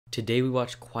Today we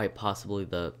watched quite possibly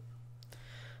the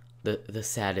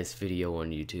saddest video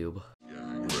on YouTube. When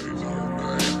I'm in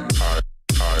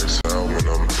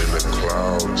the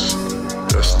clouds,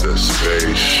 that's that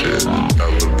space shit.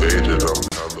 Elevated, I'm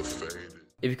elevated.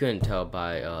 If you couldn't tell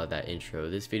by that intro,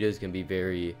 this video is gonna be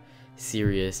very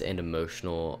serious and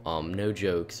emotional. No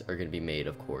jokes are gonna be made,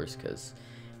 of course, because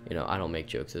you know I don't make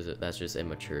jokes. That's just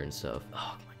immature and stuff.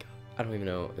 Oh my god, I don't even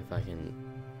know if I can.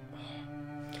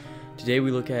 Today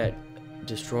we look at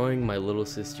destroying my little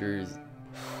sister's.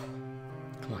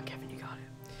 Come on, Kevin, you got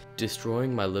it.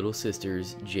 Destroying my little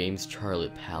sister's James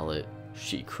Charlotte palette.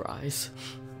 She cries.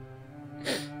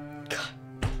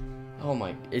 God. Oh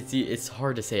my, it's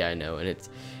hard to say, I know, and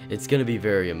it's gonna be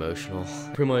very emotional.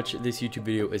 Pretty much this YouTube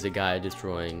video is a guy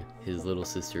destroying his little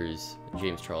sister's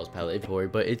James Charles palette,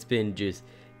 but it's been just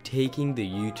taking the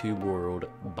YouTube world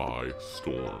by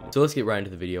storm. So let's get right into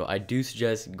the video. I do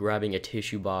suggest grabbing a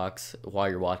tissue box while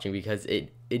you're watching because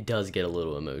it does get a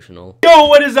little emotional. Yo,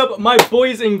 what is up, my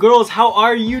boys and girls? How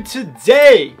are you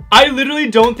today? I literally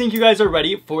don't think you guys are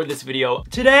ready for this video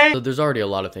today. So there's already a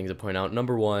lot of things to point out.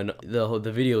 Number one, the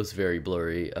video is very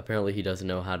blurry. Apparently he doesn't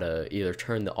know how to either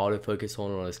turn the autofocus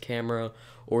on his camera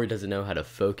or he doesn't know how to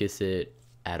focus it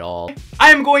at all. I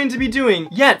am going to be doing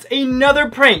yet another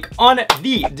prank on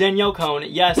the Danielle Cohn.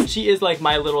 Yes, she is like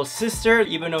my little sister,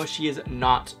 even though she is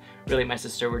not really my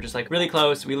sister. We're just like really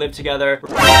close. We live together.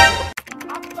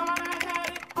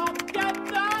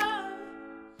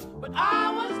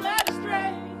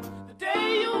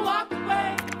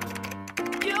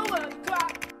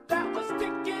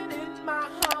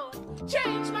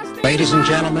 Ladies and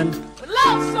gentlemen,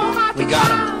 we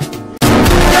got him.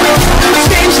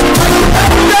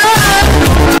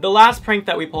 The last prank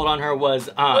that we pulled on her was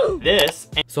this.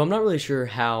 So I'm not really sure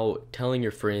how telling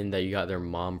your friend that you got their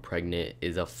mom pregnant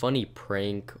is a funny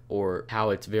prank or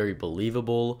how it's very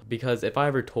believable, because if I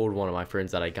ever told one of my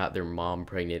friends that I got their mom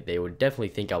pregnant, they would definitely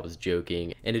think I was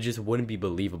joking and it just wouldn't be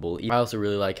believable. I also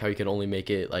really like how he can only make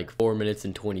it like 4 minutes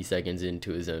and 20 seconds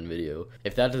into his own video.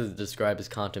 If that doesn't describe his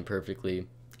content perfectly,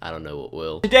 I don't know what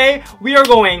will. Today, we are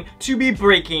going to be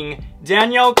breaking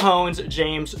Danielle Cohn's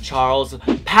James Charles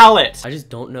palette. I just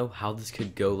don't know how this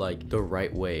could go like the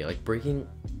right way. Like breaking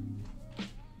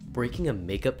a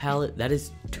makeup palette, that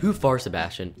is too far,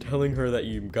 Sebastian. Telling her that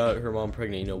you got her mom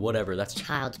pregnant, you know, whatever, that's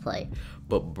child's play.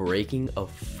 But breaking a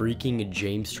freaking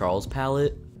James Charles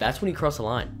palette, that's when you cross the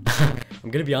line.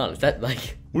 I'm gonna be honest, that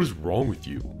like, what is wrong with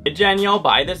you? Did Danielle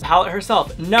buy this palette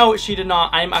herself? No, she did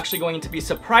not. I'm actually going to be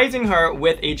surprising her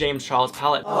with a James Charles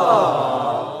palette.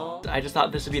 Aww. I just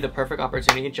thought this would be the perfect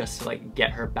opportunity just to like get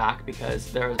her back,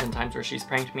 because there have been times where she's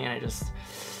pranked me and I just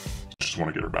want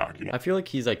to get her back, you know? I feel like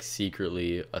he's like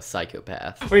secretly a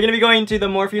psychopath. We're gonna be going to the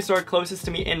Morphe store closest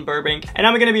to me in Burbank, and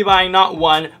I'm gonna be buying not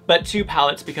one, but 2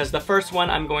 palettes, because the first one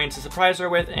I'm going to surprise her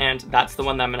with, and that's the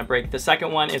one that I'm gonna break. The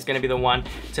second one is gonna be the one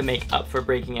to make up for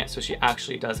breaking it, so she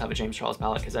actually does have a James Charles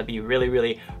palette, because that'd be really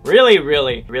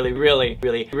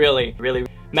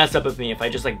messed up with me if I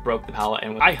just like broke the palette.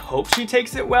 And I hope she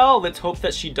takes it well. Let's hope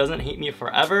that she doesn't hate me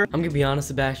forever. I'm gonna be honest,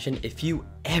 Sebastian, if you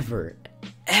ever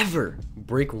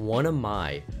break one of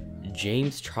my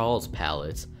James Charles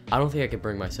palettes, I don't think I could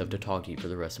bring myself to talk to you for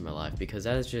the rest of my life, because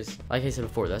that is just, like I said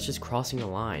before, that's just crossing the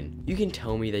line. You can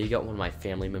tell me that you got one of my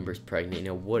family members pregnant, you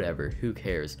know, whatever, who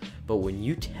cares? But when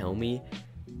you tell me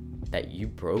that you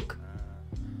broke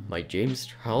my James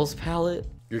Charles palette,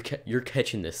 you're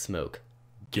catching this smoke.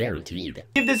 Guaranteed.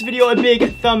 Give this video a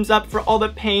big thumbs up for all the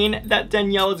pain that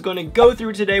Danielle is going to go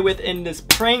through today within this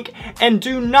prank, and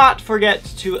do not forget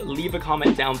to leave a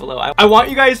comment down below. I want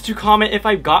you guys to comment if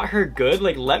I got her good.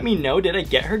 Like, let me know, did I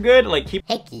get her good? Like,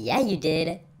 Heck yeah, you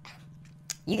did.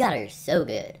 You got her so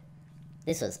good.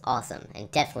 This was awesome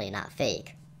and definitely not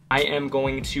fake. I am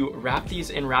going to wrap these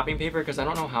in wrapping paper because I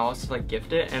don't know how else to like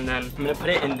gift it, and then I'm gonna put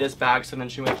it in this bag so then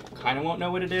she kind of won't know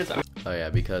what it is. Oh yeah,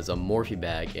 because a Morphe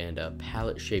bag and a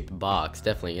palette-shaped box,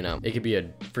 definitely, you know, it could be a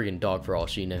freaking dog for all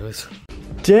she knows.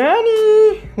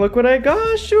 Danny, look what I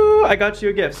got you. I got you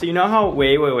a gift. So you know how,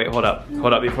 wait, hold up,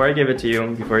 before I give it to you,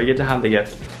 before you get to have the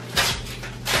gift.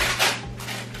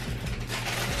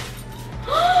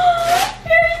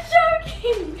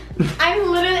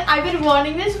 I've been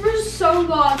wanting this for so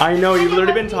long. I know, you've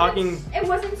literally been talking. It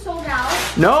wasn't sold out.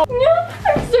 No. No,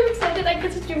 I'm so excited. I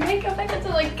get to do makeup. I get to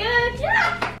look good.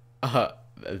 Yeah.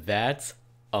 That's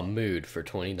a mood for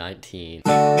 2019.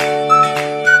 So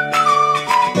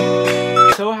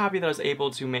happy that I was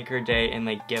able to make her day and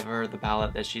like give her the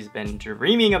palette that she's been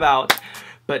dreaming about.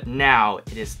 But now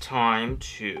it is time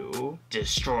to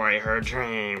destroy her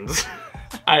dreams.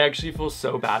 I actually feel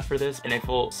so bad for this and I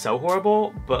feel so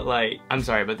horrible, but like, I'm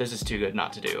sorry, but this is too good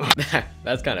not to do.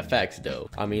 That's kind of facts though.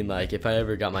 I mean, like, if I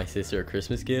ever got my sister a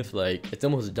Christmas gift, like, it's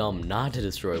almost dumb not to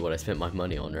destroy what I spent my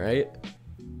money on, right?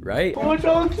 Right? Oh,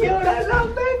 so cute, I love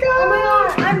makeup! Oh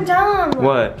my god, I'm dumb.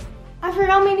 What? I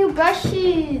forgot my new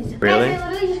brushes. Really? Guys,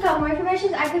 I literally just got more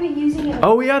brushes. I could be using it.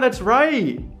 Oh yeah, that's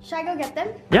right. Should I go get them?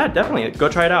 Yeah, definitely. Go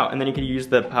try it out, and then you can use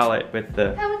the palette with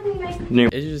the Come with me, Mike. new.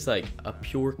 It's just like a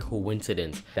pure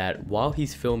coincidence that while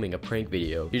he's filming a prank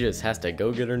video, he just has to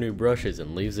go get her new brushes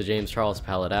and leaves the James Charles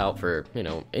palette out for, you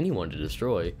know, anyone to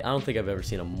destroy. I don't think I've ever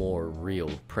seen a more real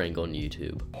prank on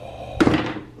YouTube.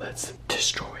 Let's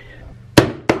destroy it.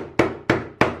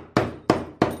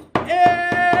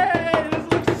 Hey,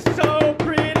 this looks so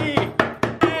pretty.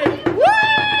 Hey.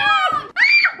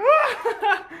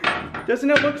 Doesn't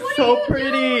it look so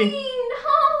pretty?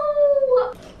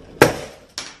 No.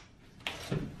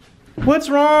 What's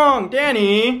wrong,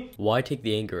 Danny? Why take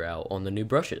the anger out on the new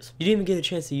brushes? You didn't even get a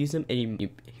chance to use them, and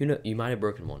you might have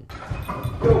broken one.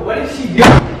 Yo, what is she doing?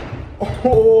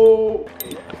 Oh,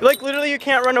 like literally you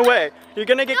can't run away. You're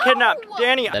gonna get kidnapped.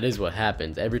 Danny. That is what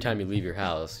happens every time you leave your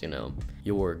house, you know.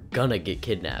 You're gonna get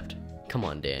kidnapped. Come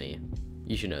on, Danny.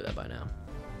 You should know that by now.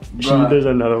 There's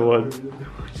another one.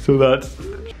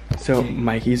 So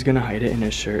Mikey's gonna hide it in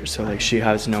his shirt so like she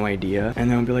has no idea.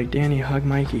 And then I'll be like, Danny, hug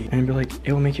Mikey. And I'll be like,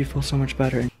 it will make you feel so much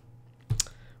better.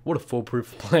 What a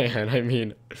foolproof plan. I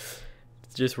mean,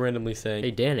 just randomly saying,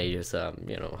 hey Danny, just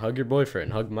you know, hug your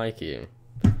boyfriend, hug Mikey.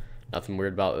 Nothing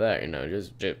weird about that, you know,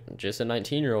 just a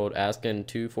 19-year-old asking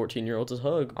two 14-year-olds to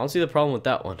hug. I don't see the problem with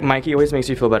that one. Mikey always makes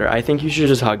you feel better. I think you should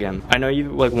just hug him. I know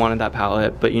you like wanted that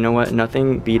palette, but you know what?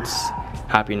 Nothing beats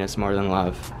happiness more than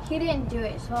love. He didn't do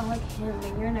it, so I'll hug him,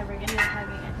 and you're never gonna hug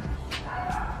again.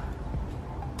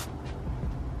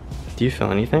 Do you feel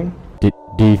anything? Do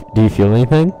you feel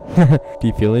anything? Do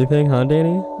you feel anything, huh,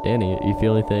 Danny? Danny, you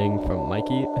feel anything from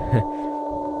Mikey?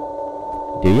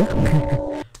 Do you?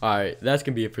 Alright, that's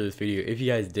gonna be it for this video. If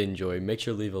you guys did enjoy, make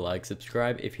sure to leave a like,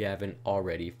 subscribe if you haven't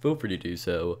already. Feel free to do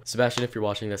so. Sebastian, if you're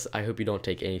watching this, I hope you don't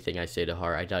take anything I say to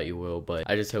heart. I doubt you will, but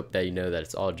I just hope that you know that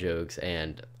it's all jokes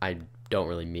and I don't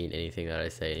really mean anything that I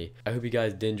say. I hope you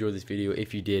guys did enjoy this video.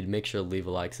 If you did, make sure to leave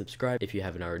a like, subscribe if you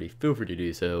haven't already. Feel free to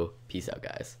do so. Peace out,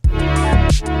 guys.